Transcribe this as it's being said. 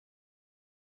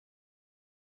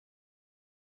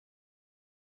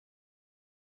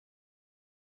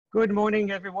Good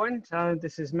morning, everyone.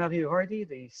 This is Mario Hardy,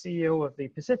 the CEO of the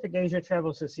Pacific Asia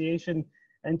Travel Association.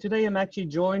 And today I'm actually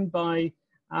joined by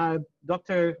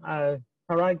Dr.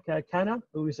 Parag Khanna,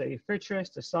 who is a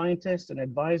futurist, a scientist, an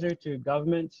advisor to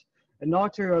governments, an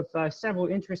author of several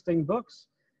interesting books.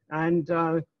 And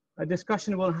a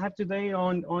discussion we'll have today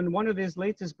on one of his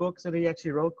latest books that he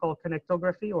actually wrote called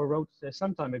Connectography, or wrote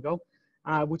some time ago,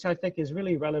 which I think is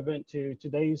really relevant to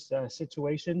today's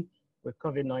situation with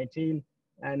COVID-19.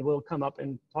 And we'll come up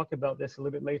and talk about this a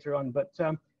little bit later on. But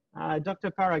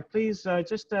Dr. Parag, please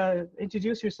just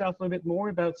introduce yourself a little bit more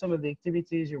about some of the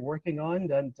activities you're working on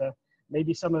and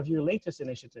maybe some of your latest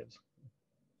initiatives.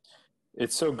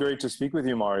 It's so great to speak with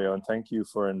you, Mario, and thank you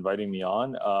for inviting me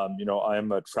on.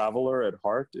 I'm a traveler at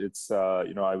heart.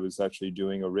 I was actually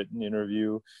doing a written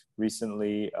interview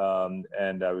recently,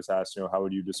 and I was asked, how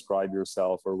would you describe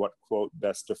yourself, or what quote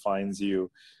best defines you?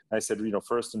 I said,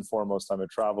 first and foremost, I'm a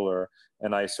traveler,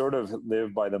 and I sort of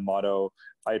live by the motto,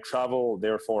 I travel,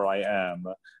 therefore I am.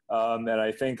 And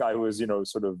I think I was,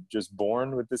 sort of just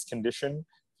born with this condition,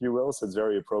 you will, so it's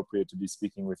very appropriate to be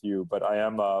speaking with you. But I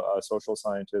am a social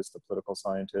scientist, a political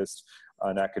scientist,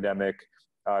 an academic.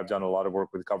 I've done a lot of work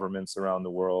with governments around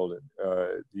the world,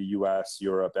 the US,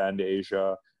 Europe, and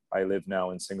Asia. I live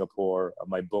now in Singapore.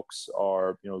 My books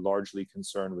are, largely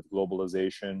concerned with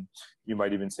globalization. You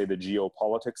might even say the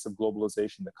geopolitics of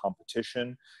globalization, the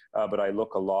competition. But I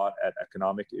look a lot at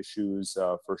economic issues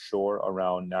for sure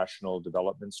around national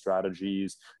development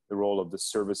strategies, the role of the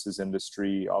services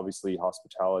industry. Obviously,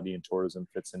 hospitality and tourism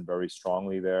fits in very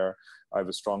strongly there. I have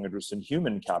a strong interest in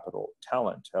human capital,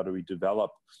 talent. How do we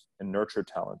develop and nurture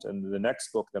talent? And the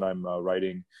next book that I'm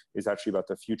writing is actually about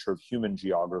the future of human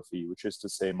geography, which is to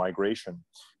say migration.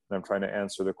 And I'm trying to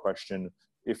answer the question,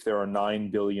 if there are 9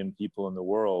 billion people in the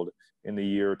world in the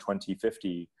year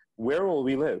 2050, where will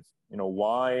we live?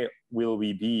 Why will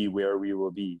we be where we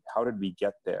will be? How did we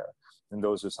get there? And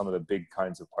those are some of the big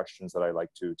kinds of questions that I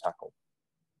like to tackle.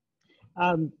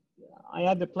 I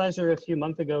had the pleasure a few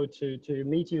months ago to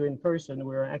meet you in person.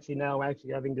 We're actually now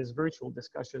having these virtual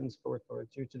discussions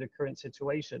due to the current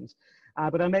situations.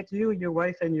 But I met you, your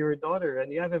wife, and your daughter,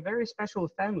 and you have a very special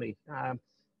family.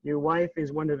 Your wife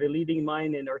is one of the leading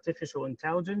minds in artificial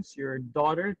intelligence. Your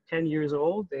daughter, 10 years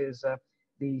old, is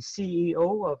the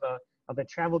CEO of a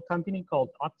travel company called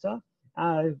Okta.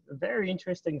 A very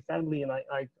interesting family, and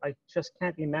I just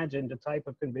can't imagine the type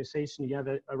of conversation you have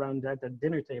around that at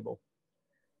dinner table.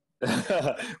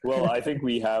 Well, I think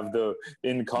we have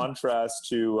in contrast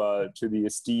to the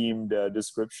esteemed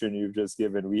description you've just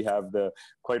given, we have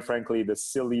quite frankly, the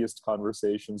silliest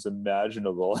conversations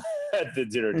imaginable at the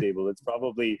dinner table. It's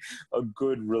probably a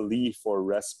good relief or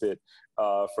respite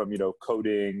from,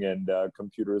 coding and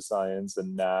computer science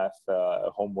and math,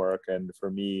 homework. And for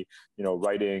me,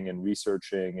 writing and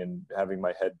researching and having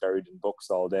my head buried in books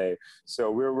all day.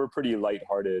 So we're pretty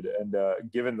lighthearted. And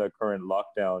given the current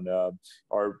lockdown,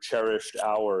 our cherished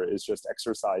hour is just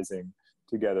exercising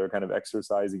together, kind of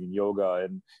exercising in yoga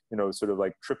and, sort of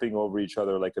like tripping over each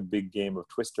other like a big game of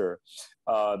Twister.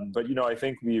 But, I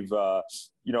think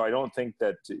I don't think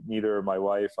that neither my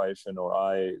wife, Aisha, nor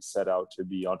I set out to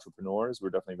be entrepreneurs. We're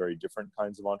definitely very different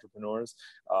kinds of entrepreneurs.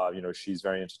 She's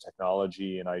very into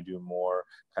technology, and I do more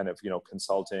kind of,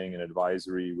 consulting and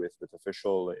advisory with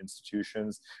official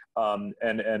institutions.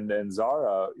 And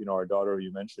Zara, our daughter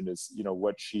you mentioned, is,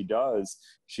 what she does,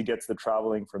 she gets the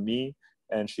traveling from me,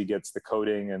 and she gets the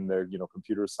coding and the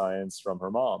computer science from her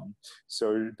mom.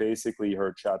 So basically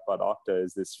her chatbot Okta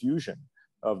is this fusion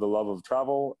of the love of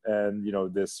travel and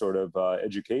this sort of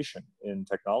education in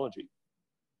technology.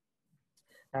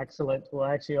 Excellent. Well,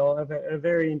 actually, I'll have a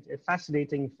very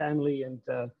fascinating family, and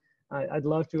I'd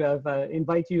love to have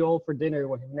invite you all for dinner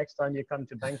next time you come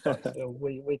to Bangkok, so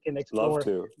we can explore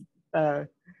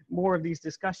more of these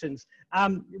discussions.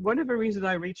 One of the reasons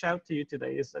I reached out to you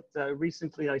today is that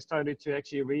recently I started to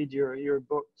actually read your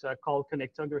book called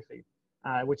Connectography,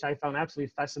 which I found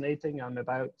absolutely fascinating. I'm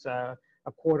about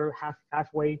a quarter,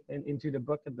 halfway into the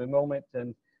book at the moment,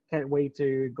 and can't wait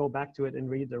to go back to it and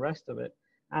read the rest of it.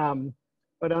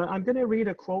 But I'm going to read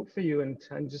a quote for you, and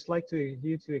just like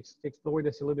you to explore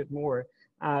this a little bit more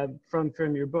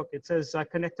from your book. It says,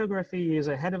 Connectography is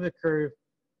ahead of the curve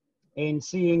in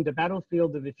seeing the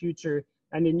battlefield of the future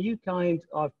and a new kind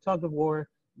of tug of war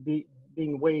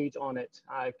being waged on it.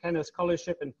 Khanna's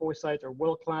scholarship and foresight are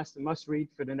world-class and must read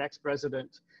for the next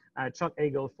president, Chuck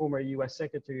Hagel, former US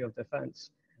Secretary of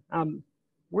Defense.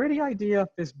 Where the idea of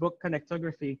this book,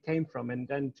 Connectography, came from, and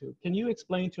can you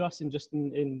explain to us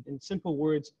in simple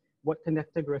words what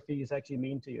connectography is actually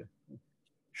mean to you?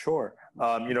 Sure.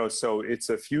 So it's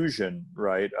a fusion,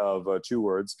 right, of two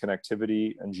words,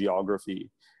 connectivity and geography.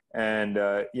 And,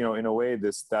 in a way,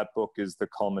 that book is the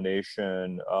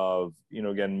culmination of,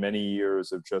 again, many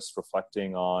years of just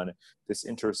reflecting on this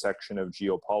intersection of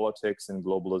geopolitics and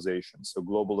globalization. So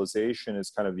globalization is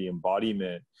kind of the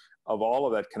embodiment of all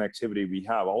of that connectivity we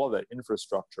have, all of that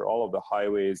infrastructure, all of the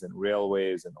highways and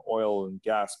railways and oil and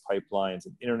gas pipelines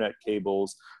and internet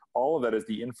cables. All of that is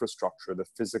the infrastructure, the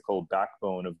physical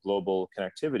backbone of global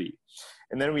connectivity.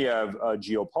 And then we have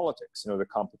geopolitics, the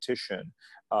competition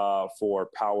for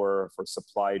power, for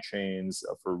supply chains,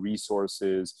 for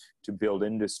resources, to build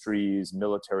industries,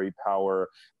 military power.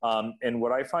 And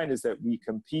what I find is that we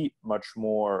compete much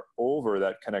more over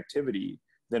that connectivity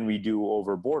than we do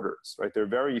over borders, right? There are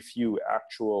very few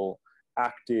actual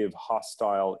active,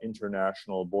 hostile,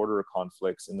 international border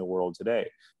conflicts in the world today,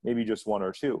 maybe just one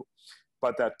or two.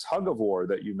 But that tug of war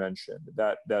that you mentioned,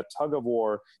 that tug of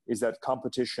war is that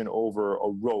competition over a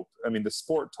rope. I mean, the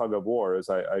sport tug of war, as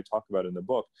I talk about in the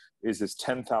book, is this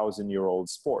 10,000-year-old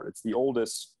sport. It's the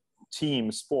oldest team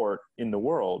sport in the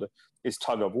world, is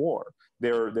tug of war.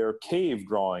 There are cave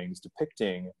drawings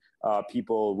depicting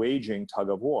people waging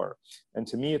tug of war. And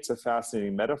to me, it's a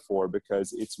fascinating metaphor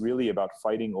because it's really about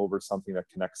fighting over something that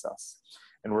connects us.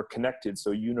 And we're connected, so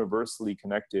universally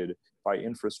connected by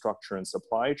infrastructure and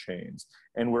supply chains.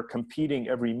 And we're competing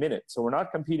every minute. So we're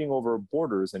not competing over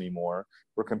borders anymore.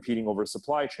 We're competing over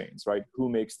supply chains, right? Who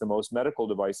makes the most medical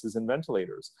devices and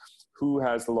ventilators? Who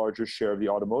has the largest share of the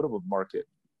automotive market?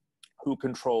 Who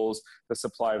controls the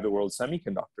supply of the world's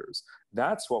semiconductors?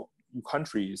 That's what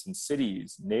countries and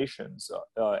cities, nations,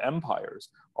 empires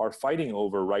are fighting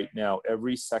over right now,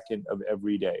 every second of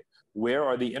every day. Where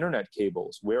are the internet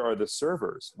cables? Where are the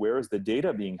servers? Where is the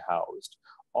data being housed?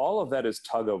 All of that is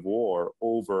tug of war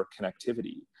over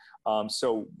connectivity.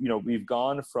 So, we've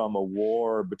gone from a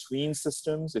war between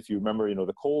systems. If you remember,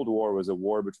 the Cold War was a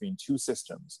war between two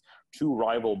systems, two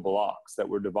rival blocs that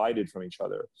were divided from each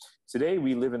other. Today,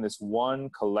 we live in this one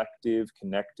collective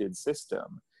connected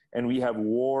system, and we have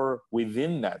war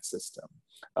within that system,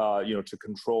 to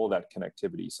control that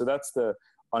connectivity. So that's the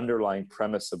underlying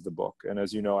premise of the book. And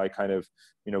as you know, I kind of,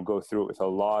 go through it with a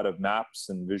lot of maps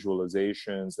and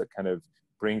visualizations that kind of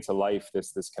bring to life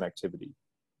this connectivity.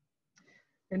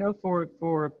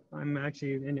 I'm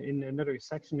actually in another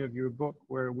section of your book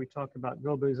where we talk about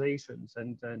globalizations,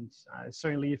 and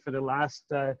certainly for the last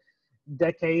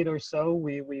decade or so,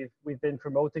 we've been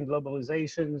promoting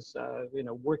globalizations,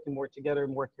 working more together,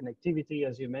 more connectivity,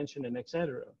 as you mentioned, and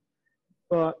etc.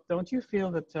 But don't you feel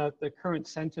that the current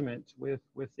sentiment with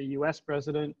the US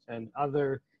president and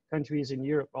other countries in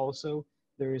Europe also,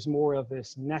 there is more of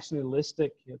this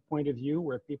nationalistic point of view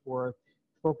where people are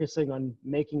focusing on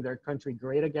making their country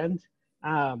great again?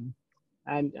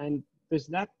 And is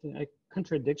that a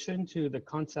contradiction to the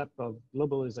concept of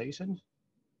globalization?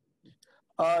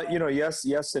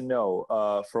 Yes and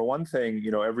no. For one thing,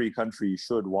 every country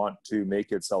should want to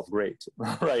make itself great,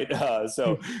 right?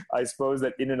 So I suppose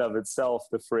that in and of itself,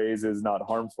 the phrase is not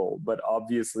harmful, but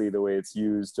obviously the way it's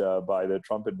used by the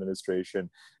Trump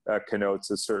administration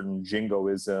connotes a certain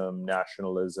jingoism,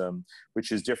 nationalism,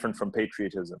 which is different from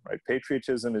patriotism, right?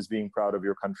 Patriotism is being proud of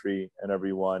your country, and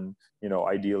everyone,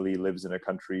 ideally lives in a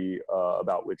country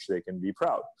about which they can be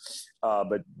proud.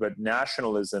 But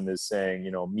nationalism is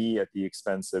saying, me at the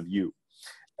expense of you.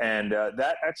 And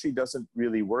that actually doesn't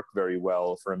really work very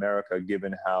well for America,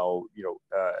 given how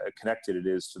connected it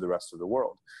is to the rest of the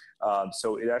world.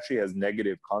 So it actually has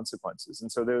negative consequences.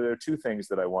 And so there are two things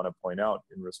that I want to point out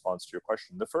in response to your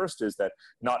question. The first is that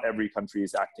not every country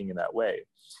is acting in that way.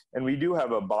 And we do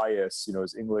have a bias,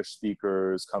 as English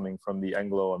speakers coming from the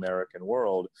Anglo-American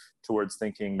world, towards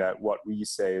thinking that what we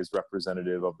say is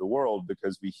representative of the world,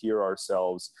 because we hear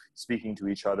ourselves speaking to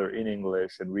each other in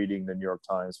English and reading the New York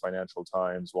Times, Financial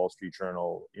Times, Wall Street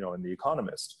Journal, and The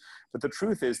Economist. But the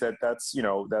truth is that that's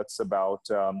about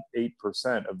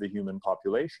 8% of the human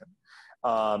population.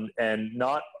 And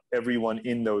not everyone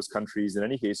in those countries, in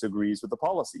any case, agrees with the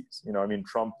policies.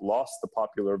 Trump lost the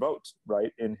popular vote,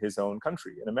 right, in his own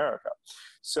country, in America.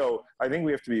 So I think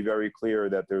we have to be very clear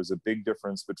that there's a big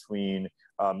difference between,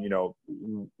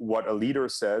 what a leader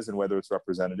says and whether it's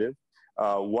representative,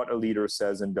 what a leader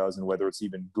says and does and whether it's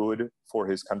even good for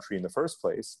his country in the first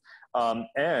place,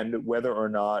 and whether or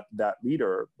not that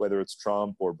leader, whether it's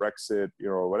Trump or Brexit,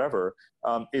 or whatever,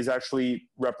 is actually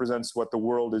represents what the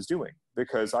world is doing.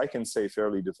 Because I can say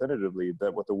fairly definitively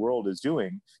that what the world is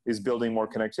doing is building more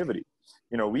connectivity.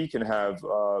 We can have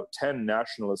 10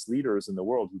 nationalist leaders in the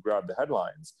world who grab the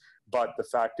headlines, but the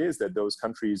fact is that those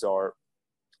countries are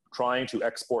trying to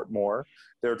export more.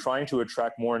 They're trying to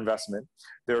attract more investment.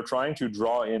 They're trying to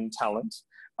draw in talent.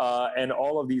 And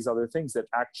all of these other things that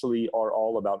actually are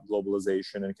all about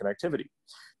globalization and connectivity.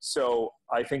 So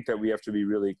I think that we have to be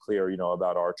really clear,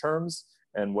 about our terms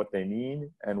and what they mean,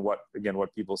 and what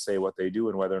people say, what they do,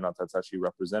 and whether or not that's actually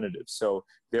representative. So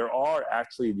there are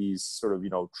actually these sort of,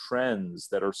 trends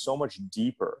that are so much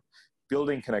deeper.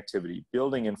 Building connectivity,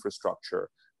 building infrastructure,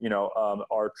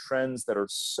 are trends that are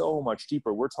so much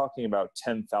deeper. We're talking about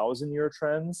 10,000-year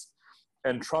trends,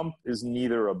 and Trump is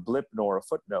neither a blip nor a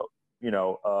footnote,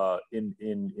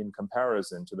 in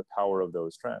comparison to the power of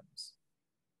those trends.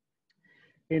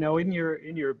 In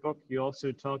your book, you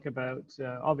also talk about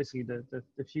obviously the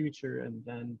future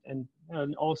and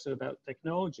also about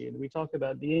technology, and we talk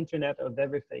about the Internet of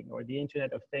Everything, or the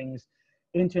Internet of Things,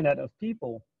 Internet of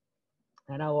People,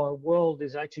 and how our world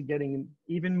is actually getting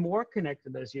even more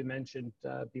connected, as you mentioned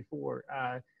before.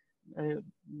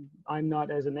 I'm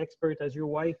not as an expert as your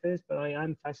wife is, but I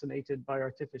am fascinated by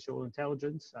artificial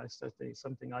intelligence. That's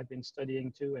something I've been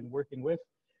studying too and working with.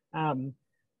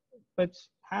 But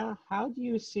how do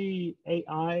you see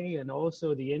AI and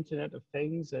also the Internet of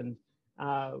Things? And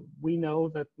we know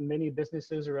that many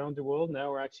businesses around the world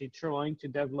now are actually trying to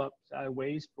develop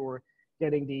ways for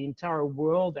getting the entire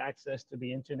world access to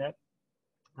the Internet,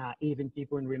 even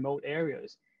people in remote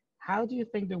areas. How do you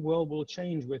think the world will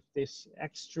change with this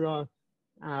extraordinary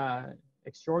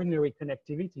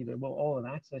connectivity that we'll all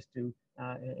have access to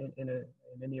in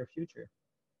the near future?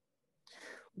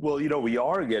 Well, we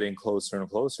are getting closer and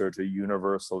closer to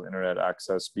universal internet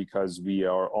access, because we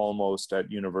are almost at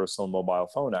universal mobile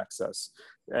phone access,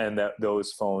 and that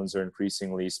those phones are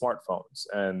increasingly smartphones,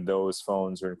 and those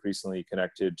phones are increasingly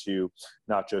connected to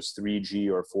not just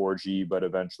 3G or 4G, but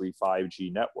eventually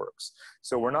 5G networks.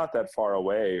 So we're not that far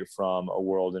away from a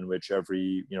world in which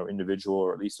every individual,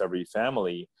 or at least every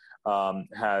family,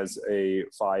 has a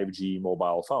 5G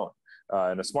mobile phone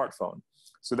and a smartphone.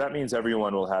 So that means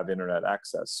everyone will have internet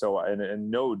access. So, and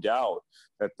no doubt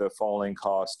that the falling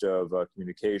cost of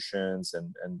communications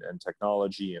and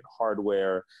technology and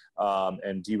hardware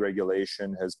and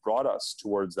deregulation has brought us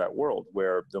towards that world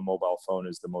where the mobile phone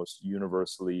is the most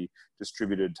universally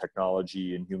distributed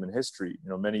technology in human history.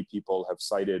 Many people have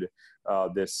cited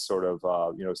this sort of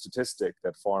statistic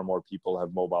that far more people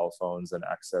have mobile phones than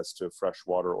access to fresh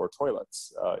water or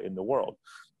toilets in the world.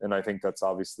 And I think that's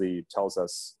obviously tells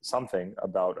us something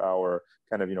about our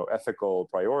kind of, ethical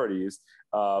priorities,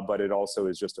 but it also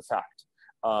is just a fact.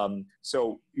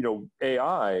 So,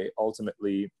 AI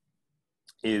ultimately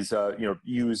is,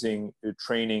 using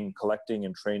collecting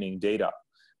and training data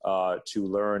to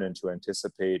learn and to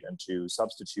anticipate and to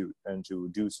substitute and to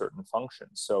do certain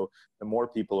functions. So the more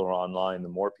people are online, the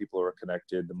more people are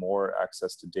connected, the more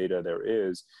access to data there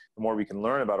is, the more we can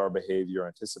learn about our behavior,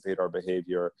 anticipate our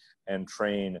behavior, and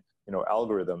train,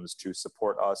 algorithms to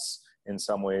support us in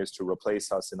some ways, to replace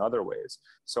us in other ways.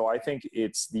 So I think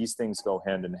these things go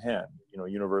hand in hand,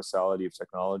 universality of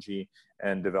technology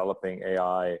and developing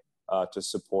AI to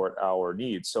support our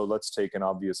needs. So let's take an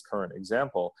obvious current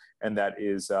example, and that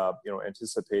is,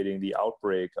 anticipating the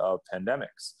outbreak of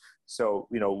pandemics. So,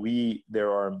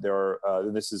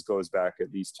 this goes back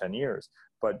at least 10 years,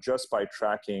 but just by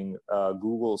tracking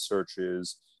Google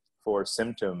searches for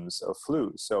symptoms of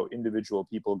flu. So individual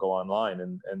people go online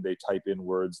and they type in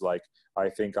words like, I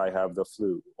think I have the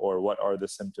flu, or what are the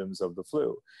symptoms of the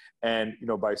flu? And,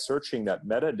 by searching that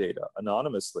metadata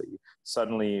anonymously,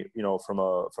 suddenly, from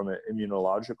an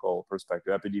immunological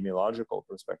perspective, epidemiological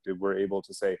perspective, we're able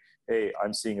to say, hey,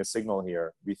 I'm seeing a signal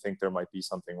here. We think there might be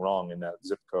something wrong in that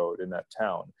zip code, in that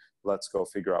town. Let's go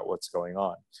figure out what's going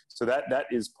on. So that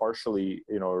is partially,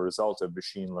 a result of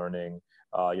machine learning,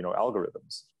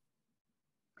 algorithms.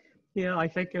 Yeah, I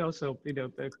think also,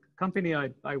 the company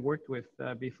I worked with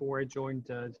before I joined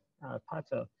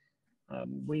PATA,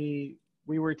 we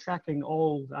were tracking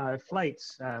all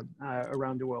flights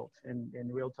around the world in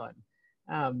real time.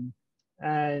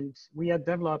 And we had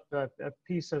developed a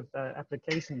piece of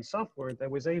application software that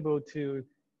was able to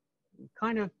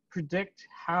kind of predict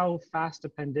how fast a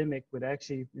pandemic would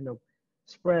actually,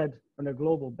 spread on a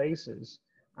global basis,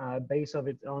 based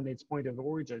on its point of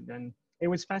origin. And it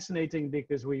was fascinating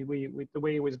because the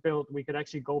way it was built, we could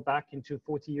actually go back into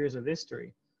 40 years of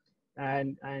history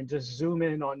and just zoom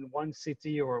in on one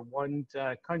city or one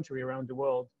country around the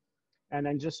world, and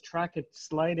then just track it,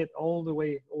 slide it all the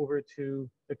way over to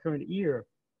the current year,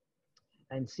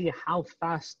 and see how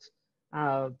fast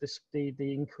the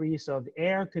increase of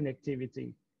air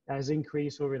connectivity has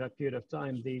increased over that period of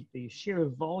time. The sheer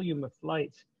volume of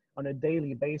flights on a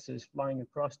daily basis flying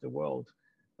across the world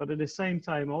But at the same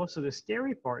time, also the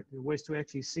scary part was to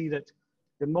actually see that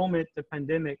the moment the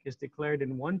pandemic is declared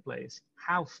in one place,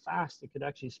 how fast it could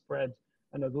actually spread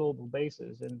on a global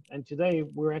basis. And today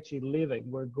we're actually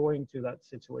we're going to that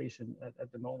situation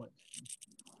at the moment.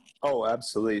 Oh,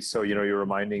 absolutely. So, you're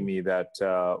reminding me that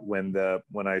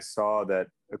when I saw that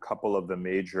a couple of the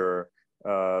major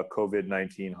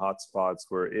COVID-19 hotspots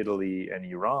were Italy and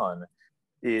Iran,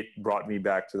 it brought me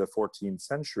back to the 14th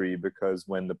century, because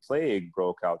when the plague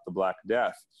broke out, the Black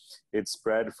Death, it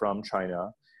spread from China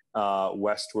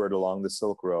westward along the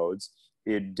Silk Roads.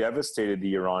 It devastated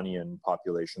the Iranian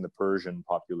population, the Persian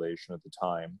population at the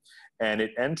time, and it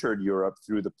entered Europe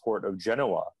through the port of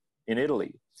Genoa in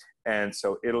Italy. And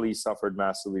so Italy suffered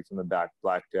massively from the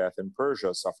Black Death, and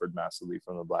Persia suffered massively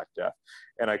from the Black Death.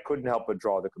 And I couldn't help but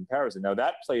draw the comparison. Now,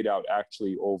 that played out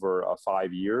actually over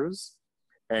 5 years,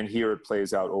 and here it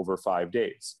plays out over 5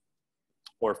 days,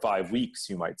 or 5 weeks,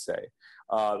 you might say.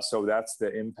 So that's the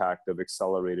impact of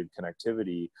accelerated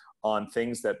connectivity on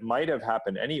things that might have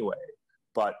happened anyway,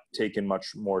 but taken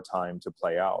much more time to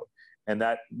play out. And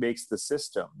that makes the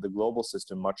system, the global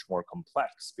system, much more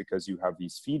complex, because you have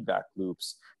these feedback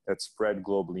loops that spread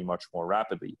globally much more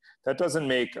rapidly. That doesn't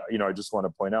make, I just want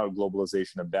to point out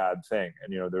globalization a bad thing.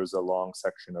 And, there's a long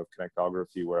section of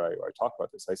Connectography where I talk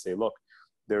about this. I say, look,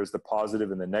 there's the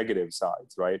positive and the negative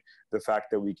sides, right? The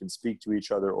fact that we can speak to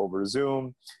each other over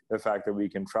Zoom, the fact that we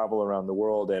can travel around the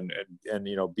world and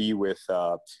be with,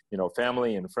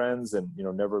 family and friends, and,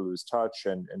 never lose touch,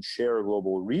 and share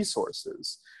global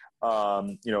resources.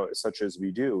 Such as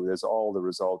we do, is all the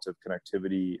result of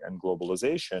connectivity and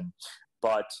globalization.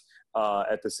 But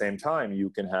at the same time, you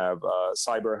can have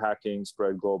cyber hacking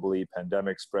spread globally,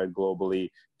 pandemic spread globally,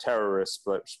 terrorists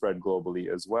spread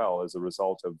globally as well, as a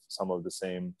result of some of the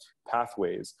same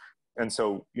pathways. And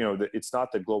so, it's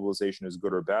not that globalization is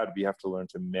good or bad. We have to learn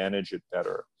to manage it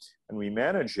better. And we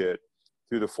manage it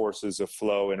through the forces of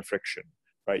flow and friction,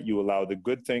 right? You allow the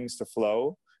good things to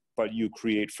flow, but you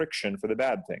create friction for the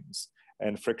bad things.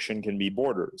 And friction can be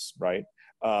borders, right?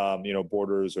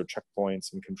 Borders or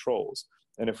checkpoints and controls.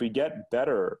 And if we get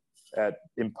better at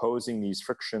imposing these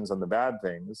frictions on the bad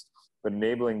things, but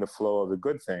enabling the flow of the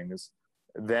good things,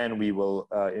 then we will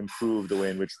improve the way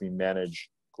in which we manage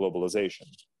globalization.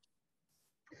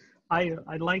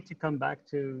 I'd like to come back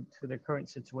to the current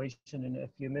situation in a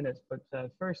few minutes, but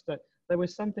first, there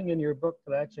was something in your book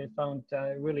that I actually found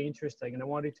really interesting, and I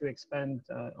wanted to expand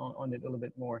on it a little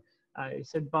bit more. It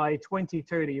said by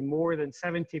 2030, more than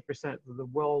 70% of the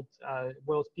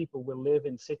world's people will live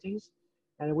in cities,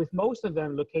 and with most of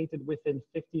them located within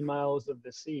 50 miles of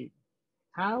the sea.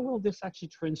 How will this actually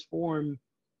transform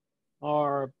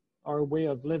our way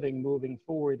of living moving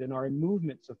forward, and our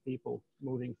movements of people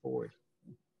moving forward?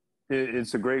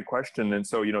 It's a great question. And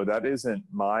so, that isn't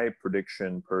my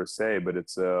prediction per se, but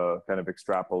it's a kind of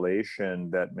extrapolation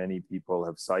that many people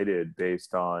have cited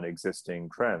based on existing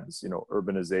trends.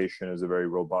 Urbanization is a very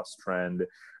robust trend.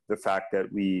 The fact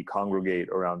that we congregate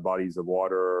around bodies of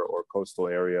water or coastal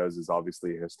areas is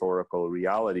obviously a historical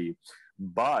reality.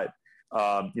 But,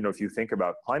 if you think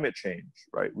about climate change,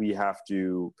 right, we have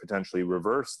to potentially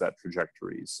reverse that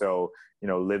trajectory. So,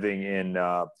 living in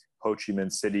Ho Chi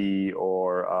Minh City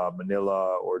or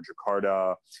Manila or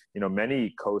Jakarta,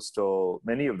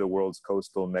 many of the world's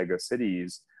coastal mega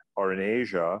cities are in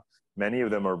Asia. Many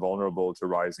of them are vulnerable to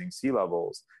rising sea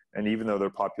levels. And even though their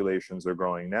populations are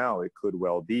growing now, it could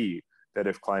well be that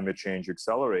if climate change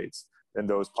accelerates, then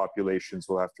those populations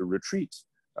will have to retreat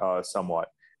somewhat.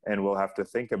 And we'll have to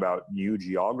think about new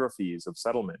geographies of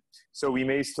settlement. So we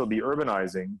may still be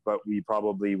urbanizing, but we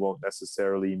probably won't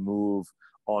necessarily move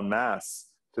en masse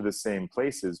to the same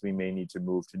places. We may need to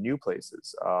move to new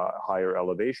places, higher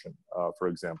elevation, for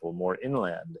example, more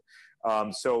inland.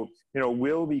 So,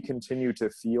 will we continue to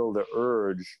feel the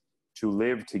urge to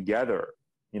live together,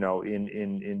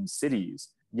 in cities?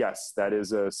 Yes, that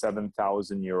is a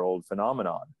 7,000-year-old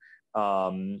phenomenon.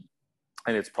 And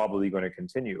it's probably going to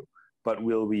continue. But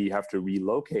will we have to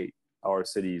relocate our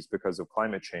cities because of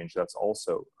climate change? That's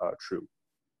also true.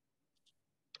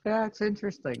 Yeah, it's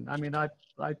interesting. I mean, I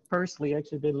personally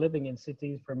actually been living in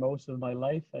cities for most of my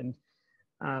life, and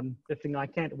the thing I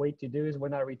can't wait to do is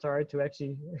when I retire to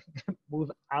actually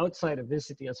move outside of this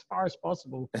city as far as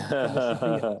possible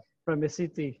from a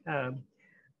city,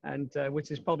 and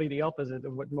which is probably the opposite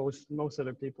of what most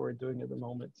other people are doing at the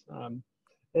moment.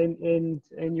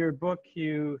 In your book,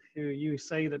 you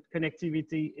say that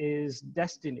connectivity is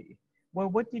destiny. Well,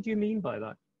 what did you mean by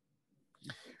that?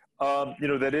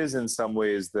 That is in some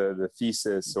ways the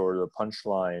thesis or the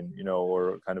punchline,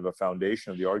 or kind of a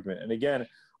foundation of the argument. And again,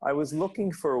 I was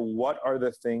looking for what are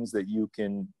the things that you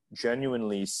can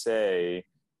genuinely say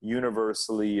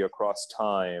universally across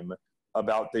time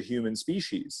about the human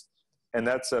species? And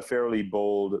that's a fairly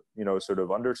bold, sort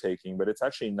of undertaking, but it's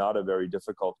actually not a very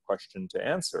difficult question to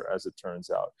answer, as it turns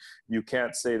out. You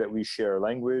can't say that we share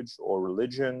language or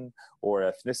religion or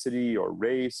ethnicity or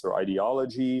race or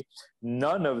ideology.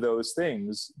 None of those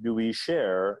things do we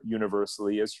share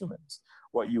universally as humans.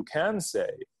 What you can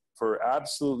say for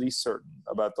absolutely certain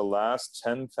about the last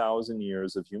 10,000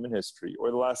 years of human history,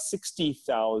 or the last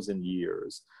 60,000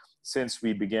 years since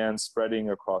we began spreading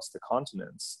across the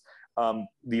continents,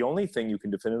 the only thing you can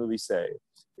definitively say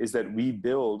is that we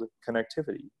build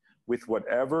connectivity with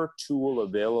whatever tool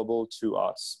available to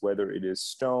us, whether it is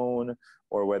stone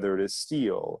or whether it is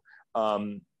steel.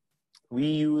 We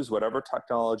use whatever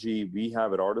technology we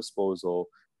have at our disposal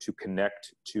to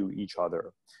connect to each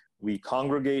other. We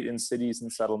congregate in cities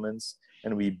and settlements,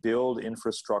 and we build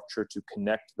infrastructure to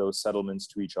connect those settlements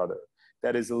to each other.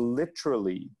 That is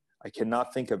literally, I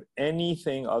cannot think of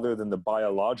anything other than the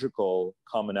biological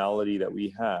commonality that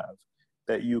we have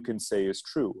that you can say is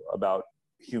true about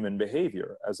human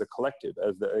behavior as a collective,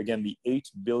 as the 8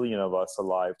 billion of us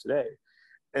alive today.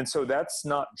 And so that's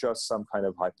not just some kind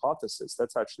of hypothesis,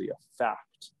 that's actually a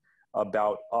fact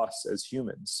about us as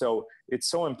humans. So it's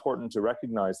so important to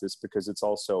recognize this, because it's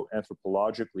also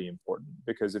anthropologically important.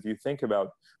 Because if you think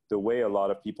about the way a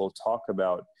lot of people talk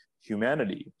about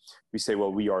humanity, we say,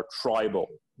 well, we are tribal,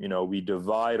 we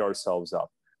divide ourselves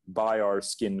up by our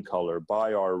skin color,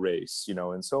 by our race,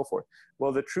 and so forth.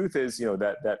 Well, the truth is,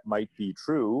 that might be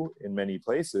true in many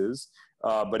places,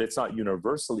 but it's not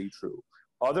universally true.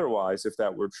 Otherwise, if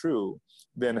that were true,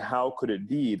 then how could it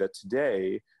be that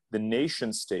today the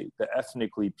nation state, the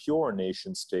ethnically pure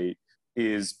nation state,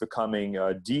 is becoming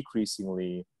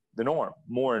decreasingly the norm?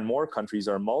 More and more countries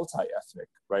are multi-ethnic,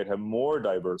 right? Have more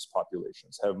diverse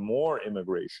populations, have more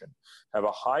immigration, have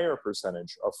a higher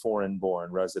percentage of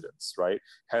foreign-born residents, right?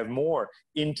 Have more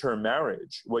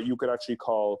intermarriage, what you could actually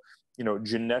call,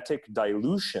 genetic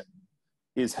dilution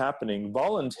is happening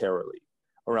voluntarily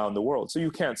around the world. So you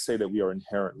can't say that we are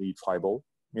inherently tribal,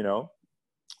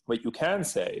 but you can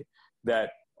say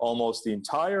that almost the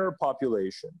entire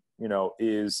population,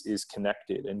 is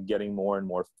connected and getting more and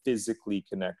more physically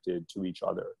connected to each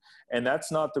other. And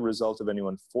that's not the result of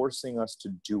anyone forcing us to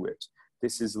do it.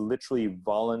 This is literally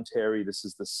voluntary. This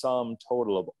is the sum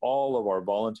total of all of our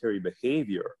voluntary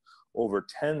behavior over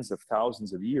tens of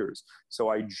thousands of years. So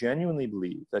I genuinely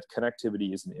believe that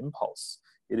connectivity is an impulse.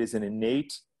 It is an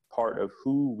innate part of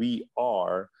who we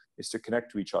are, is to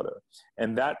connect to each other.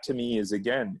 And that, to me, is,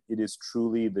 again, it is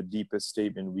truly the deepest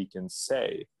statement we can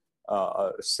say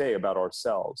about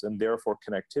ourselves. And therefore,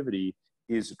 connectivity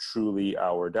is truly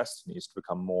our destiny, is to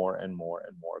become more and more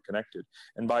and more connected.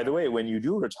 And by the way, when you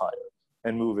do retire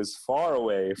and move as far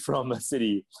away from a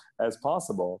city as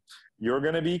possible, you're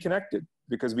going to be connected,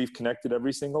 because we've connected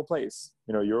every single place.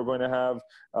 You're going to have,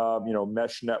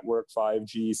 mesh network,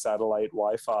 5G, satellite,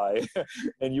 Wi-Fi,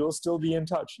 and you'll still be in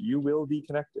touch. You will be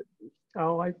connected.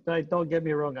 Oh, I don't get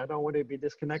me wrong. I don't want to be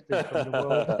disconnected from the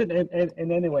world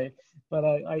in any way, but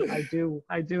I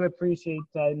do appreciate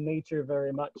nature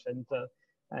very much.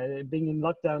 And being in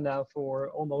lockdown now for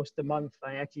almost a month,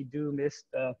 I actually do miss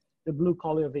the blue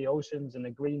color of the oceans and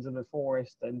the greens of the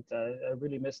forest, and I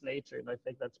really miss nature. And I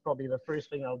think that's probably the first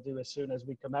thing I'll do as soon as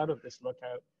we come out of this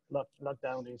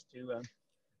lockdown, is to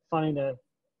find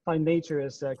nature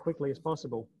as quickly as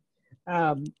possible.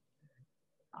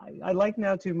 I'd like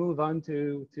now to move on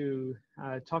to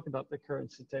talk about the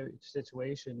current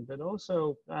situation, but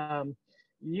also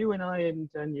you and I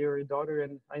and your daughter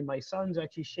and my sons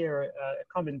actually share a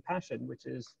common passion, which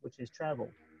is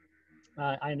travel.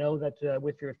 I know that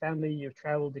with your family, you've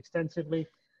traveled extensively,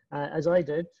 as I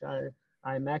did.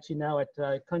 I'm actually now at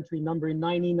country number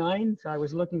 99. So I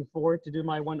was looking forward to do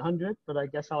my 100, but I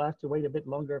guess I'll have to wait a bit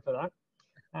longer for that.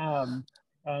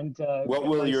 What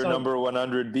will your number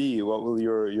 100 be? What will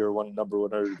your number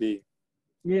 100 be?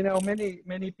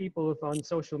 Many people on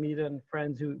social media and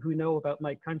friends who know about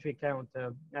my country count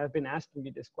have been asking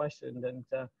me this question,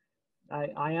 and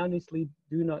I honestly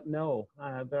do not know.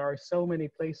 There are so many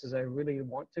places I really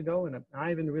want to go, and I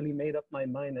haven't really made up my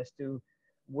mind as to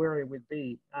where it would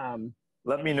be.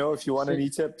 Let me know if you want any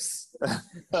tips.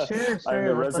 Sure. I'm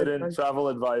the resident travel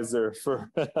advisor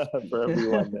for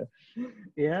everyone.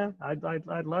 Yeah,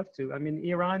 I'd love to. I mean,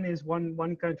 Iran is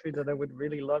one country that I would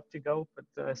really love to go,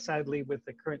 but sadly, with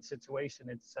the current situation,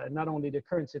 it's not only the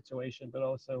current situation, but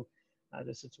also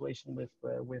the situation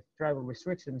with travel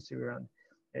restrictions to Iran.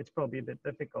 It's probably a bit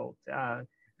difficult.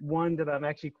 One that I'm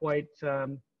actually quite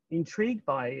intrigued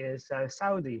by is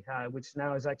Saudi, which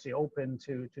now is actually open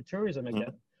to tourism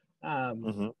again.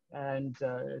 Mm-hmm. And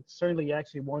it's certainly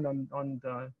actually one on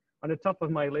the top of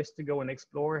my list to go and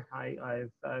explore.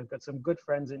 I've got some good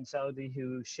friends in Saudi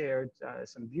who shared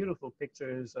some beautiful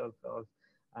pictures of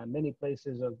many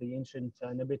places of the ancient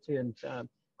Nabatean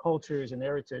cultures and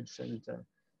heritage, and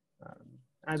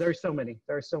there are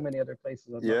so many other places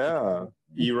I'd love to Yeah, travel.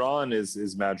 Iran is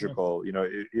Yeah. magical. You know,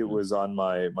 it Mm. was on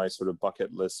my sort of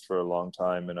bucket list for a long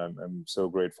time, and I'm so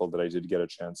grateful that I did get a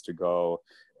chance to go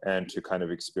and to kind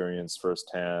of experience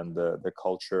firsthand the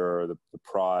culture, the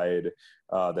pride,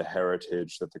 the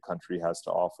heritage that the country has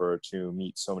to offer. To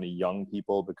meet so many young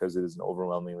people, because it is an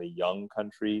overwhelmingly young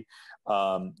country.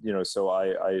 You know, so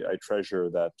I treasure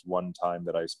that one time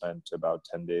that I spent about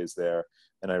 10 days there,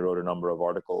 and I wrote a number of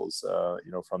articles,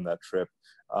 you know, from that trip.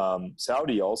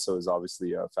 Saudi also is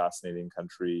obviously a fascinating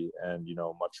country, and you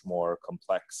know, much more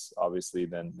complex, obviously,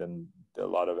 than a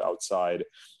lot of outside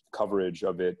coverage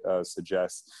of it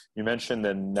suggests. You mentioned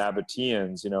the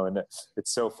Nabateans, you know, and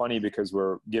it's so funny because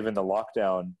we're given the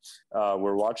lockdown,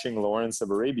 we're watching Lawrence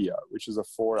of Arabia, which is a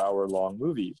 4-hour long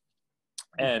movie.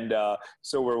 And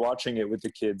so we're watching it with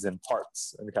the kids in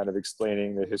parts and kind of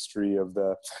explaining the history of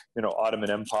the, you know,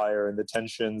 Ottoman Empire and the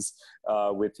tensions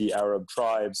with the Arab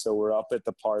tribes. So we're up at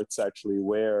the parts actually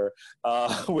where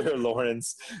where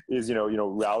Lawrence is, you know,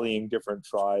 rallying different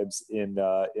tribes in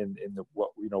the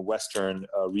you know, western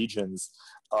regions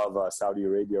of Saudi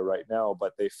Arabia right now.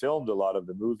 But they filmed a lot of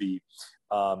the movie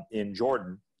in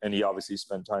Jordan, and he obviously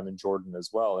spent time in Jordan as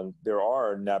well. And there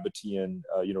are Nabatean,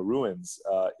 you know, ruins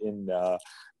in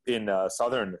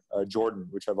southern Jordan,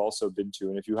 which I've also been to.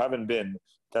 And if you haven't been,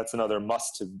 that's another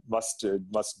must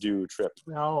do trip.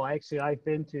 No, actually, I've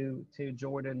been to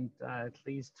Jordan at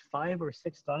least 5 or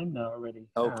 6 times now already.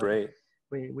 Oh, great.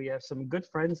 We have some good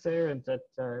friends there, and that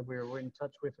we're in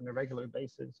touch with on a regular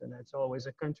basis, and it's always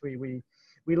a country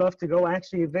we love to go.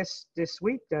 Actually, this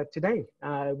week today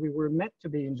we were meant to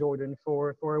be in Jordan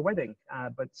for a wedding,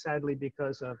 but sadly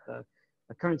because of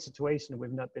the current situation,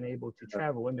 we've not been able to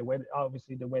travel, and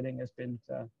obviously the wedding has been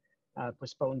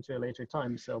postponed to a later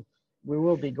time. So we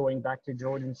will be going back to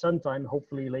Jordan sometime,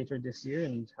 hopefully later this year,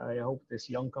 and I hope this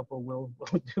young couple will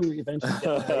do eventually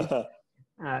get married.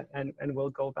 And we'll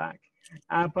go back.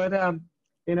 But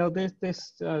you know,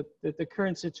 the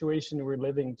current situation we're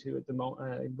living to at the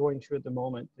going through at the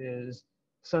moment is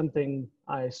something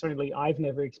I've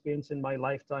never experienced in my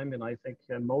lifetime, and I think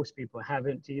most people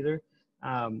haven't either.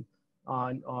 I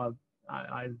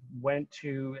went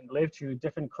to and lived through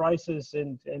different crises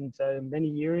in many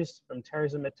years, from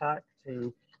terrorism attack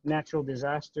to natural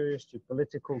disasters to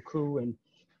political coup and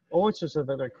all sorts of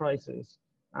other crises.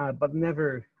 But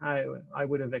never I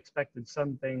would have expected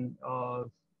something of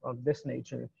this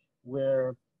nature,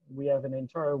 where we have an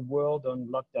entire world on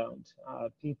lockdown.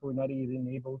 People are not even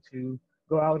able to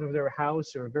go out of their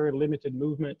house, or very limited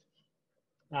movement.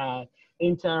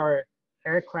 Entire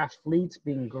aircraft fleets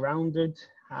being grounded,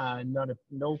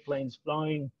 no planes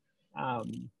flying,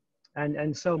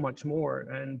 and so much more.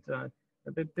 And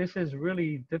this is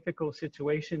really difficult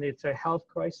situation. It's a health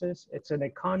crisis. It's an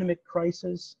economic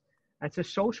crisis. It's a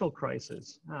social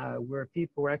crisis where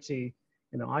people are actually,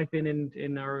 you know, I've been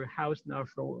in our house now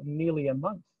for nearly a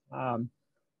month.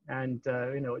 And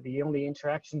you know, the only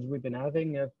interactions we've been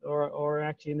having are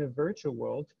actually in a virtual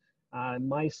world.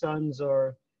 My sons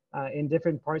are in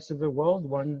different parts of the world.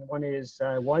 One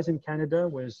was in Canada,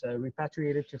 was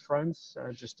repatriated to France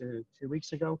just 2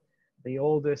 weeks ago. The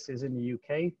oldest is in the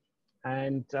UK,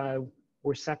 and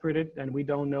we're separated, and we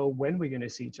don't know when we're going to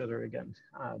see each other again.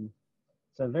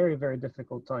 It's a very, very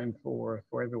difficult time for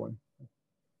everyone.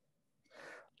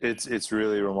 It's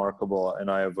really remarkable, and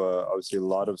I have obviously a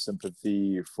lot of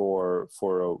sympathy for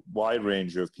a wide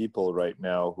range of people right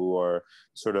now who are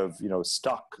sort of, you know,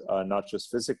 stuck, not just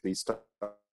physically stuck,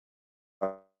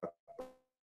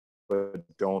 but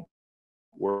don't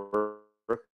work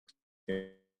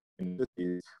in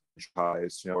these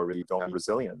ties, you know, or really don't have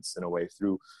resilience in a way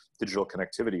through digital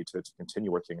connectivity to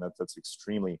continue working. That's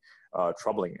extremely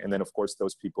troubling. And then, of course,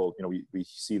 those people, you know, we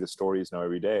see the stories now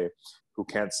every day who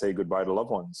can't say goodbye to loved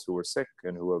ones who are sick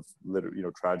and who have literally, you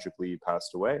know, tragically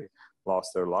passed away,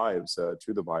 lost their lives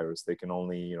to the virus. They can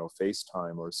only, you know,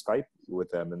 FaceTime or Skype with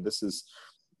them. And this is,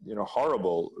 you know,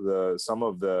 horrible. Some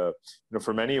of the, you know,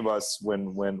 for many of us,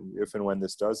 if and when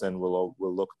this does end, we'll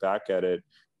look back at it,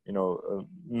 you know,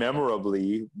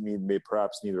 memorably,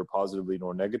 perhaps neither positively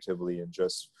nor negatively, and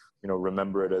just, you know,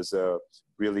 remember it as a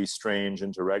really strange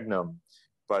interregnum.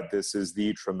 But this is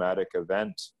the traumatic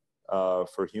event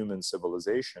for human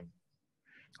civilization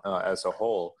as a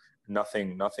whole.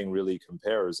 Nothing really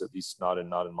compares, at least not in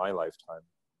my lifetime.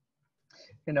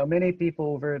 Many people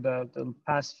over the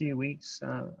past few weeks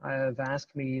have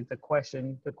asked me the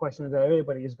question that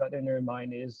everybody has got in their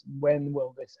mind is, when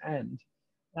will this end?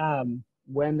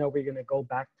 When are we going to go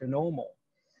back to normal?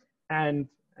 And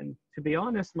to be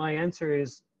honest, my answer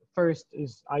is, first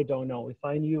is, I don't know. If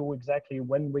I knew exactly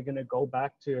when we're going to go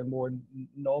back to a more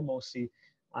normalcy,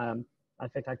 I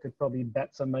think I could probably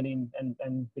bet some money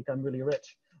and become really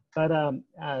rich. But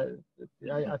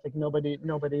I think nobody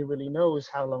really knows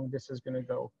how long this is going to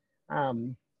go.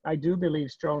 I do believe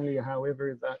strongly,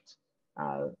 however,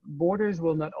 that borders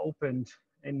will not open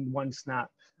in one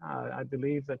snap. I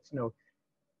believe that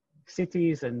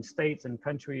cities and states and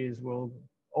countries will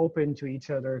open to each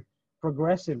other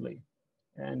progressively,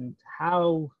 and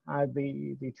how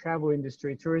the travel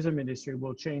industry, tourism industry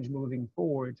will change moving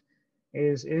forward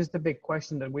is the big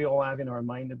question that we all have in our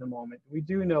mind at the moment. We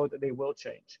do know that they will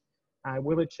change.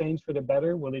 Will it change for the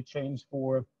better? Will it change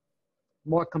for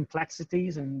more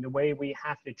complexities in the way we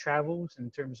have to travel in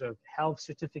terms of health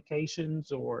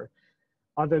certifications or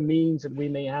other means that we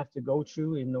may have to go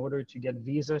through in order to get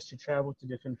visas to travel to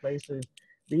different places?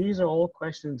 These are all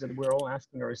questions that we're all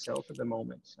asking ourselves at the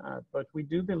moment, but we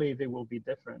do believe they will be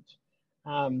different.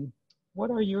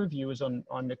 What are your views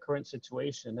on the current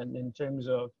situation and in terms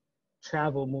of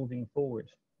travel moving forward?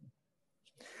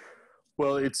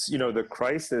 Well, it's, the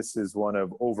crisis is one of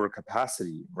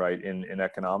overcapacity, right, in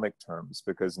economic terms,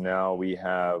 because now we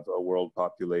have a world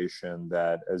population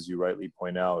that, as you rightly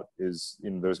point out, is,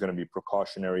 there's going to be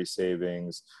precautionary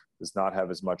savings, does not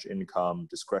have as much income,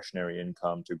 discretionary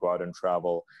income to go out and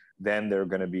travel. Then there are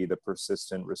going to be the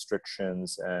persistent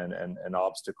restrictions and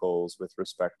obstacles with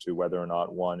respect to whether or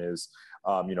not one is,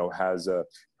 has a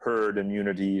herd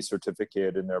immunity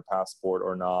certificate in their passport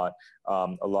or not.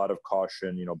 A lot of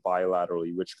caution,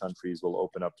 bilaterally, which countries will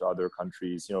open up to other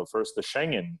countries. First the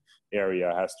Schengen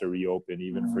area has to reopen,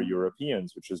 even for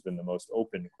Europeans, which has been the most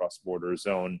open cross-border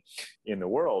zone in the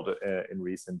world in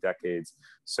recent decades.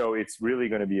 So it's really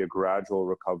going to be a gradual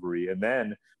recovery. And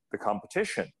then the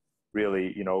competition,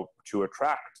 really, to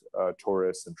attract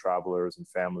tourists and travelers and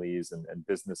families and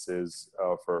businesses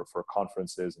for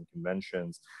conferences and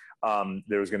conventions.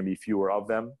 There's going to be fewer of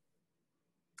them.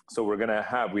 So we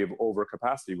have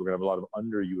overcapacity. We're going to have a lot of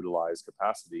underutilized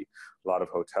capacity. A lot of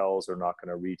hotels are not going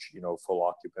to reach, full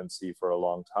occupancy for a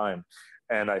long time.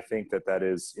 And I think that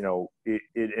is,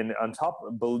 and on top,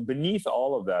 beneath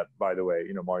all of that, by the way,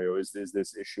 Mario, is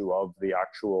this issue of the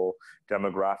actual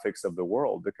demographics of the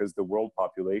world, because the world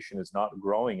population is not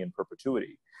growing in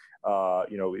perpetuity.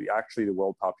 Actually the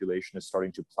world population is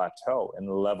starting to plateau and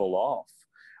level off.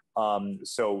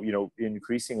 So,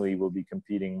 increasingly we'll be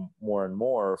competing more and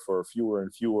more for fewer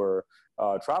and fewer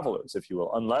travelers, if you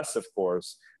will, unless, of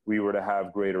course, we were to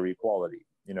have greater equality,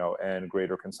 and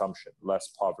greater consumption, less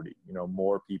poverty,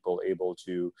 more people able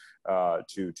to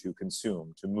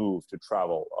consume, to move, to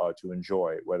travel, to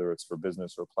enjoy, whether it's for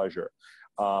business or pleasure.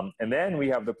 And then we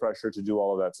have the pressure to do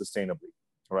all of that sustainably,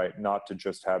 right? Not to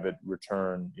just have it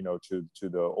return, to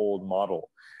the old model.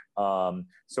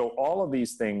 So all of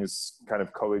these things kind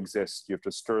of coexist. You have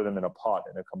to stir them in a pot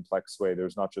in a complex way.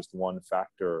 There's not just one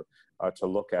factor to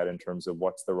look at in terms of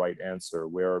what's the right answer,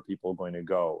 where are people going to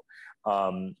go.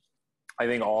 I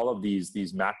think all of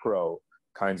these macro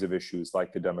kinds of issues,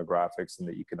 like the demographics and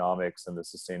the economics and the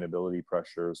sustainability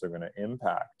pressures, are going to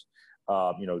impact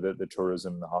the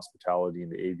tourism, the hospitality,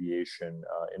 and the aviation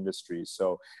industries.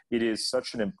 So it is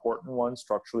such an important one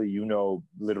structurally,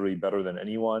 literally better than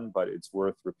anyone, but it's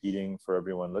worth repeating for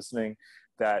everyone listening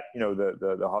that,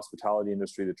 the hospitality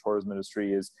industry, the tourism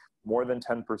industry is more than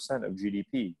 10% of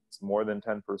GDP. It's more than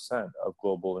 10% of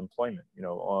global employment.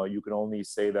 You can only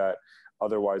say that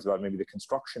otherwise about maybe the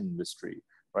construction industry,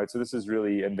 right? So this is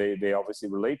really, and they obviously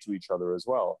relate to each other as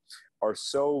well, are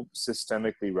so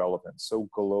systemically relevant, so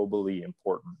globally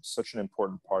important, such an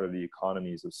important part of the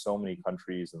economies of so many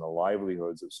countries and the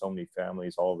livelihoods of so many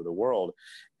families all over the world.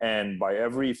 And by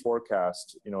every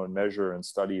forecast, and measure and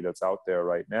study that's out there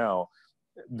right now,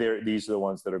 these are the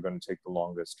ones that are going to take the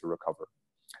longest to recover.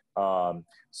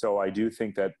 So I do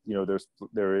think that,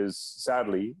 there is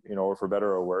sadly, or for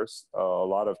better or worse, a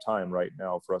lot of time right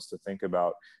now for us to think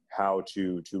about how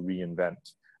to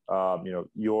reinvent.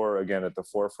 You're again at the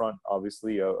forefront,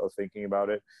 obviously, of thinking about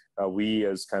it. We,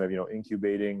 as kind of,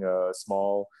 incubating a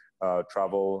small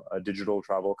digital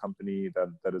travel company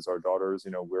that is our daughters,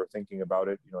 we're thinking about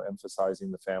it,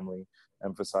 emphasizing the family,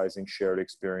 emphasizing shared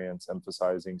experience,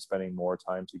 emphasizing spending more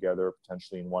time together,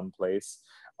 potentially in one place.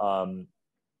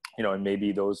 And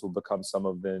maybe those will become some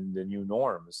of the new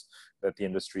norms that the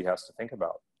industry has to think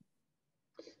about.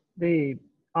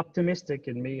 optimistic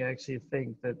in me. I actually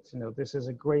think that, this is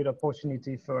a great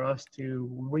opportunity for us to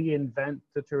reinvent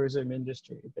the tourism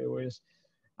industry. There was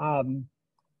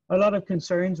a lot of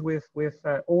concerns with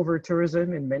over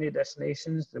tourism in many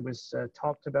destinations that was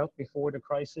talked about before the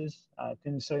crisis.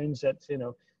 Concerns that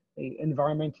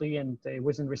environmentally and it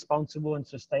wasn't responsible and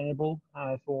sustainable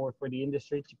for the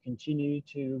industry to continue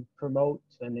to promote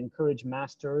and encourage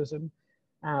mass tourism.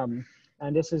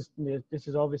 And this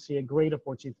is obviously a great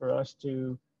opportunity for us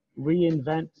to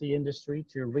reinvent the industry,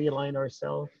 to realign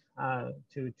ourselves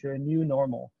to a new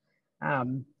normal.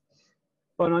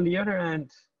 But on the other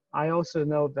hand, I also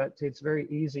know that it's very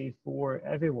easy for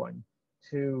everyone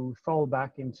to fall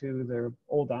back into their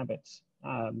old habits,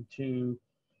 to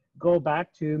go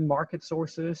back to market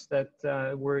sources that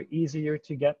were easier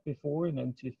to get before, and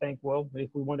then to think, well,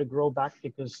 if we want to grow back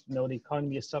because the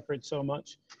economy has suffered so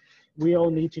much, we all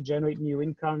need to generate new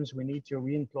incomes, we need to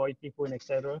re-employ people, and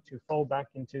etc. To fall back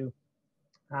into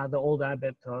the old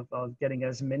habit of getting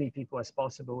as many people as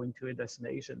possible into a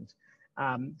destination.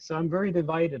 So I'm very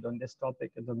divided on this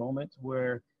topic at the moment,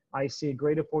 where I see a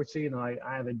great opportunity, and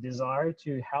I have a desire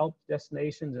to help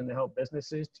destinations and to help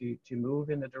businesses to move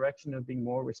in the direction of being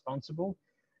more responsible.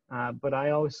 But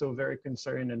I also very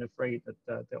concerned and afraid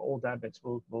that the old habits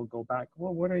will go back.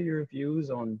 Well, what are your views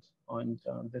on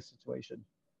this situation?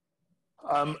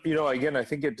 Again, I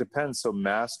think it depends. So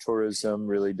mass tourism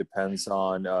really depends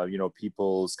on,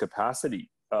 people's capacity,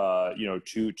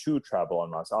 to travel en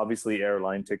masse. Obviously,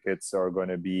 airline tickets are going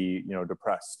to be,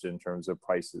 depressed in terms of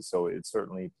prices. So it's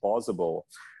certainly plausible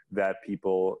that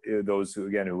people, those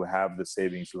who have the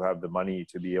savings, who have the money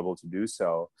to be able to do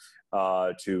so,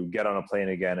 to get on a plane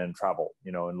again and travel,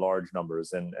 in large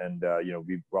numbers. And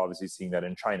we're obviously seeing that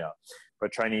in China.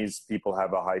 But Chinese people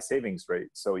have a high savings rate.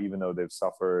 So even though they've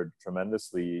suffered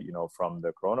tremendously, from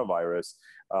the coronavirus,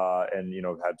 and,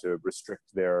 had to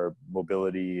restrict their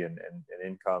mobility and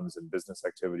incomes and business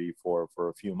activity for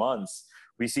a few months,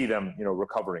 we see them,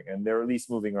 recovering. And they're at least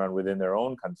moving around within their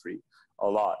own country a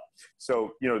lot.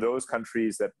 So, those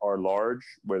countries that are large,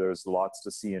 where there's lots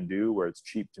to see and do, where it's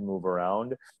cheap to move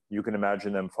around, you can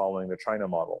imagine them following the China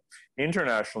model.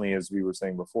 Internationally, as we were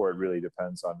saying before, it really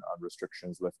depends on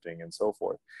restrictions lifting and so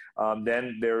forth.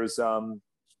 Then there's,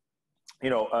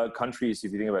 countries,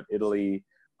 if you think about Italy,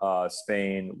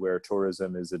 Spain, where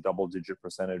tourism is a double-digit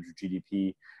percentage of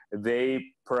GDP,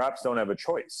 they perhaps don't have a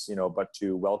choice, but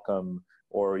to welcome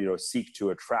or, seek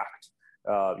to attract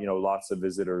lots of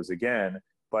visitors again,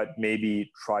 but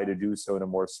maybe try to do so in a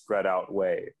more spread out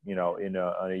way, in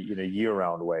a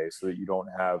year-round way, so that you don't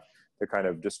have the kind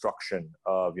of destruction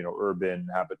of, urban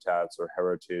habitats or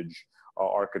heritage,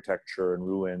 architecture and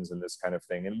ruins and this kind of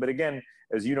thing. But again,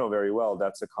 as you know very well,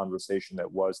 that's a conversation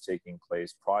that was taking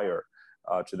place prior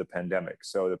to the pandemic.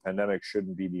 So the pandemic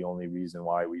shouldn't be the only reason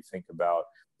why we think about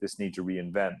this need to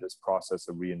reinvent. This process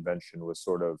of reinvention was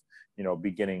sort of,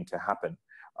 beginning to happen.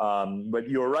 But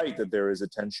you're right that there is a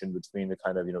tension between the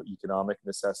kind of, economic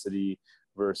necessity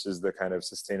versus the kind of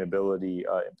sustainability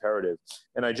imperative.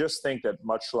 And I just think that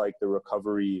much like the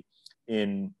recovery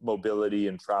in mobility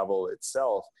and travel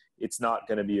itself, it's not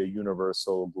going to be a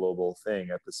universal global thing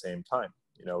at the same time.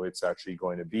 It's actually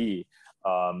going to be,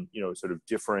 sort of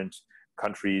different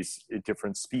countries at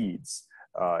different speeds,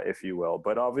 if you will.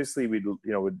 But obviously,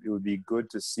 it would be good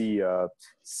to see a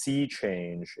sea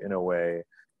change in a way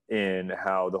in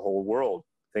how the whole world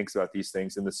thinks about these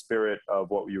things, in the spirit of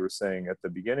what you were saying at the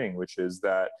beginning, which is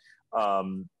that,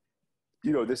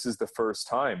 this is the first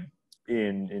time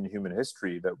in human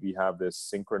history that we have this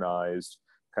synchronized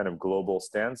kind of global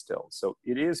standstill. So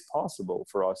it is possible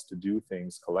for us to do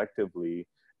things collectively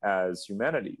as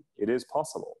humanity. It is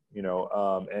possible,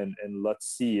 and let's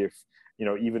see if,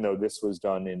 even though this was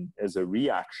done as a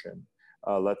reaction,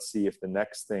 let's see if the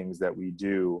next things that we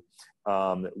do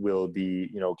will be,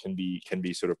 can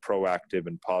be sort of proactive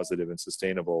and positive and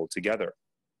sustainable together.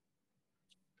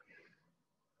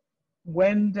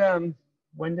 When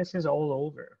this is all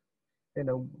over,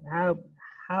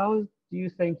 how do you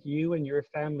think you and your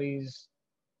family's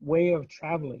way of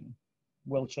traveling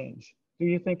will change? Do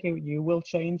you think you will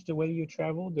change the way you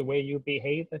travel, the way you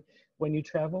behave when you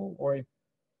travel, or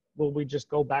will we just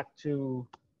go back to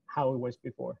how it was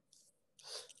before?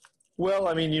 Well,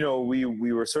 I mean,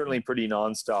 we were certainly pretty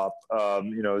nonstop.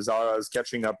 Zara's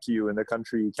catching up to you in the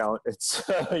country count. It's,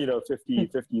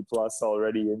 50 plus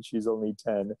already, and she's only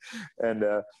 10. And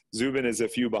Zubin is a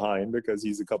few behind because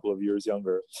he's a couple of years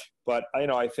younger. But,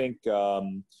 I think,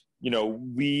 we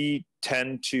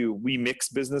mix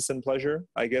business and pleasure,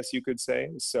 I guess you could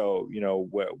say. So,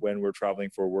 when we're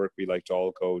traveling for work, we like to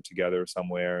all go together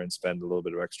somewhere and spend a little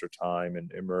bit of extra time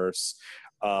and immerse.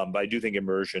 But I do think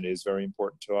immersion is very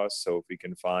important to us. So if we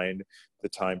can find the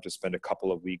time to spend a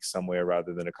couple of weeks somewhere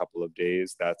rather than a couple of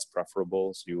days, that's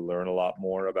preferable. So you learn a lot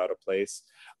more about a place.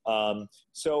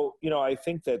 So, I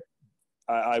think that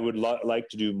I would like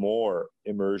to do more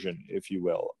immersion, if you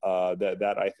will.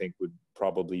 That I think would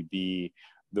probably be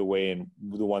the way, and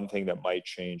the one thing that might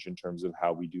change in terms of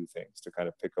how we do things, to kind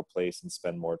of pick a place and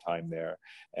spend more time there.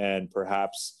 And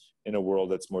perhaps in a world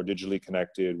that's more digitally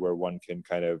connected, where one can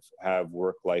kind of have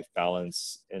work-life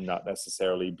balance and not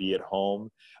necessarily be at home,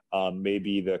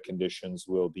 maybe the conditions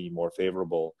will be more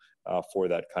favorable for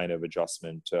that kind of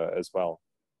adjustment as well.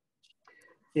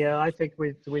 Yeah, I think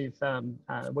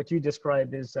what you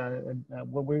described is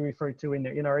what we refer to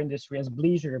in our industry as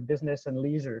bleisure, business and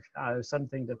leisure,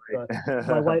 something that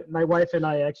my wife and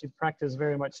I actually practice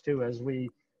very much too, as we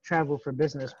travel for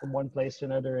business from one place to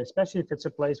another, especially if it's a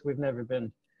place we've never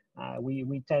been.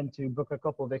 We tend to book a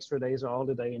couple of extra days or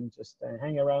holiday and just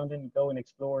hang around and go and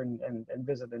explore and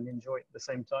visit and enjoy it at the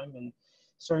same time. And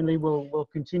certainly we'll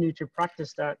continue to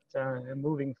practice that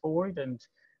moving forward.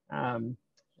 And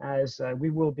as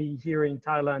we will be here in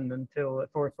Thailand until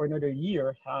for another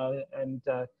year, and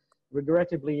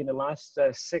regrettably, in the last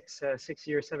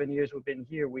 7 years we've been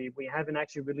here, we haven't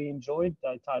actually really enjoyed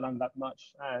Thailand that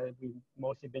much. We've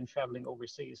mostly been traveling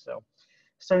overseas, so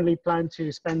certainly plan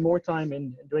to spend more time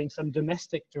in doing some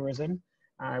domestic tourism,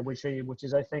 which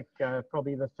is I think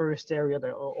probably the first area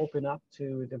that will open up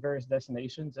to the various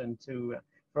destinations, and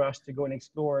for us to go and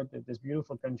explore this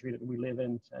beautiful country that we live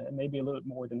in, maybe a little bit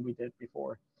more than we did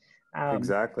before.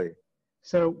 Exactly.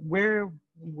 So where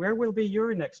will be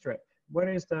your next trip? What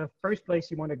is the first place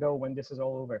you want to go when this is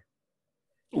all over?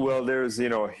 Well, there's,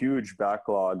 a huge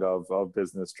backlog of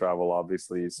business travel,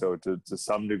 obviously. So to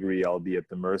some degree, I'll be at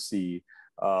the mercy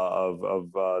of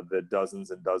the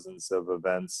dozens and dozens of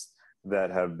events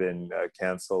that have been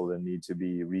canceled and need to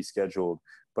be rescheduled.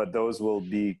 But those will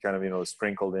be kind of,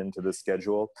 sprinkled into the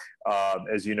schedule.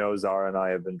 As you know, Zara and I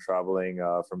have been traveling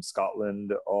from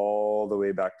Scotland all the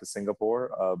way back to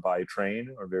Singapore by train,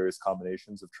 or various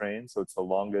combinations of trains. So it's the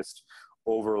longest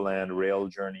overland rail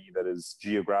journey that is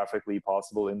geographically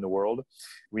possible in the world.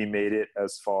 We made it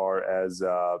as far as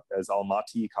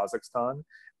Almaty, Kazakhstan.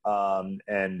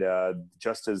 And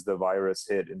just as the virus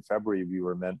hit in February, we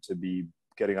were meant to be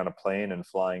getting on a plane and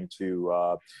flying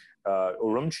to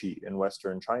Urumqi in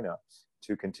Western China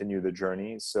to continue the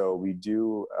journey. So we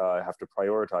do have to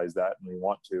prioritize that, and we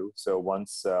want to. So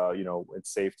once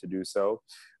it's safe to do so,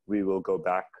 we will go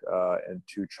back and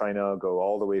to China, go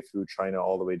all the way through China,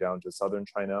 all the way down to southern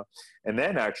China, and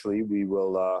then actually we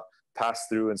will pass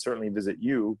through and certainly visit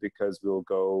you, because we'll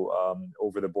go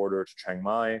over the border to Chiang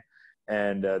Mai,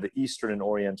 and the Eastern and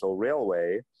Oriental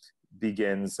Railway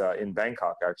begins in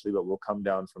Bangkok actually, but we'll come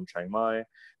down from Chiang Mai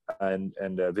and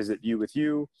visit you with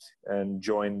you, and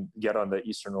get on the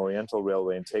Eastern Oriental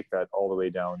Railway and take that all the way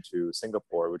down to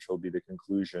Singapore, which will be the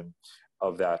conclusion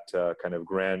of that kind of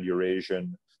grand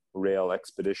Eurasian rail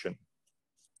expedition.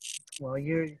 Well,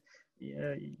 you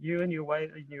and your wife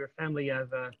and your family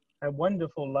have a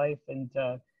wonderful life, and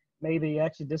maybe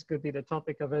actually this could be the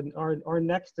topic of our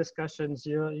next discussions.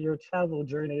 Your travel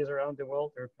journeys around the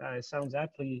world sounds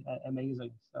absolutely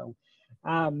amazing. So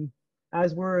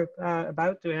as we're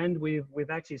about to end, we've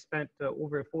actually spent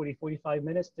over 45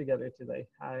 minutes together today,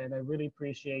 and I really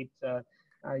appreciate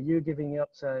you giving up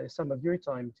some of your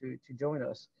time to join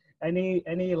us.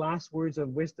 Any last words of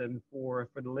wisdom for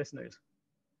the listeners?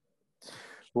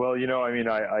 Well,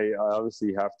 I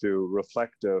obviously have to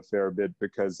reflect a fair bit,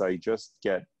 because I just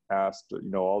get asked,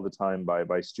 all the time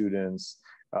by students,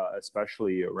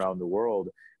 especially around the world,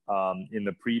 in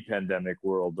the pre-pandemic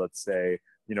world, let's say,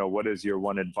 what is your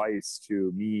one advice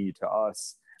to me, to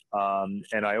us?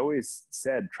 And I always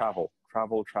said, travel.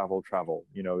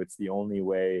 It's the only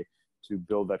way to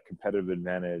build that competitive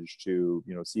advantage, to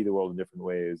see the world in different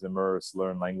ways, immerse,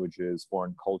 learn languages,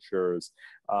 foreign cultures,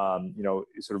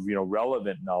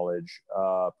 relevant knowledge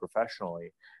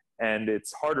professionally. And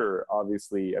it's harder,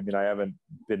 obviously. I haven't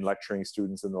been lecturing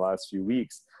students in the last few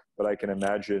weeks, but I can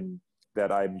imagine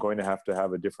that I'm going to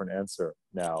have a different answer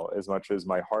now. As much as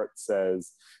my heart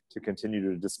says to continue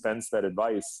to dispense that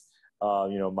advice,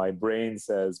 my brain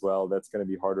says, well, that's going to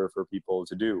be harder for people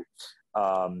to do.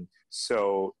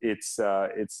 So it's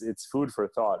food for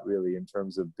thought, really, in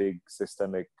terms of big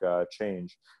systemic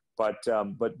change. But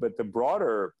the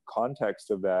broader context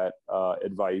of that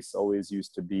advice always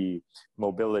used to be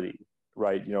mobility,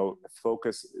 right?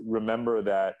 Focus. Remember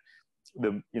that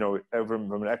from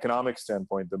an economic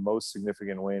standpoint, the most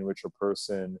significant way in which a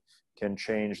person can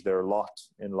change their lot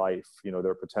in life,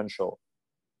 their potential,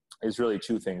 is really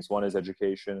two things. One is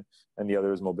education, and the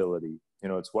other is mobility.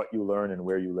 It's what you learn and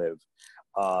where you live.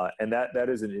 And that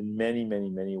is in many, many,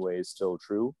 many ways still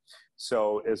true.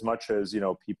 So as much as,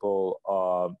 people,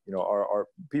 are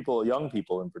people, young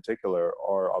people in particular,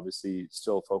 are obviously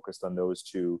still focused on those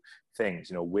two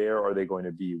things. Where are they going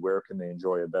to be? Where can they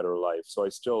enjoy a better life? So I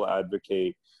still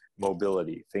advocate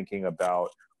mobility, thinking about,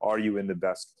 are you in the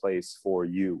best place for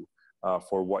you,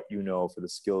 for what you know, for the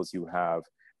skills you have?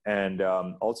 And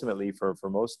ultimately, for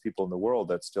most people in the world,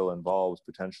 that still involves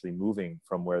potentially moving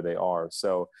from where they are.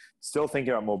 So still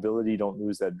thinking about mobility, don't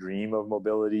lose that dream of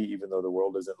mobility, even though the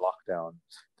world is in lockdown.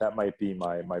 That might be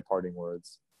my parting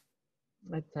words.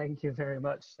 Thank you very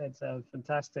much. That's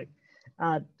fantastic.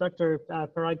 Dr.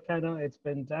 Parag Khanna, it's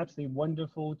been absolutely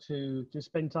wonderful to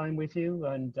spend time with you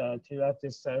and to have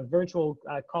this virtual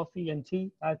coffee and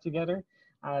tea together.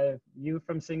 You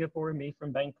from Singapore, me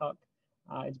from Bangkok.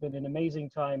 It's been an amazing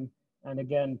time. And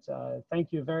again, thank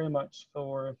you very much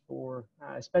for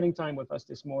spending time with us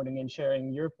this morning and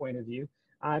sharing your point of view.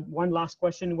 One last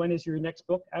question. When is your next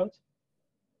book out?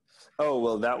 Oh,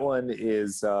 well, that one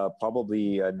is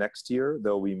probably next year,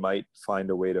 though we might find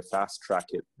a way to fast track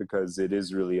it, because it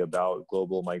is really about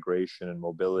global migration and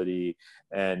mobility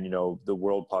and, the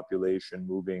world population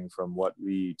moving from what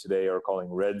we today are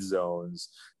calling red zones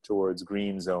towards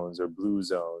green zones or blue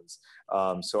zones.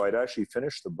 So I'd actually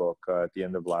finished the book at the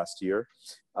end of last year.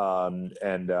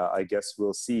 And I guess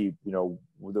we'll see,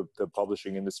 the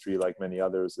publishing industry, like many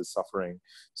others, is suffering.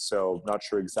 So not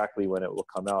sure exactly when it will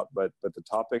come out, but the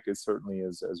topic is certainly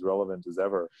as relevant as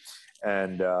ever.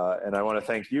 And I want to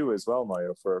thank you as well,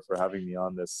 Mario, for having me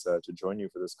on this, to join you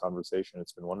for this conversation.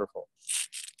 It's been wonderful.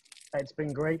 It's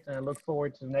been great. I look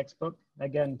forward to the next book.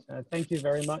 Again, thank you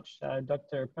very much,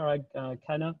 Dr. Parag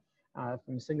Khanna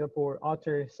from Singapore,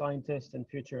 author, scientist, and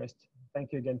futurist.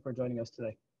 Thank you again for joining us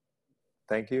today.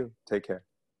 Thank you. Take care.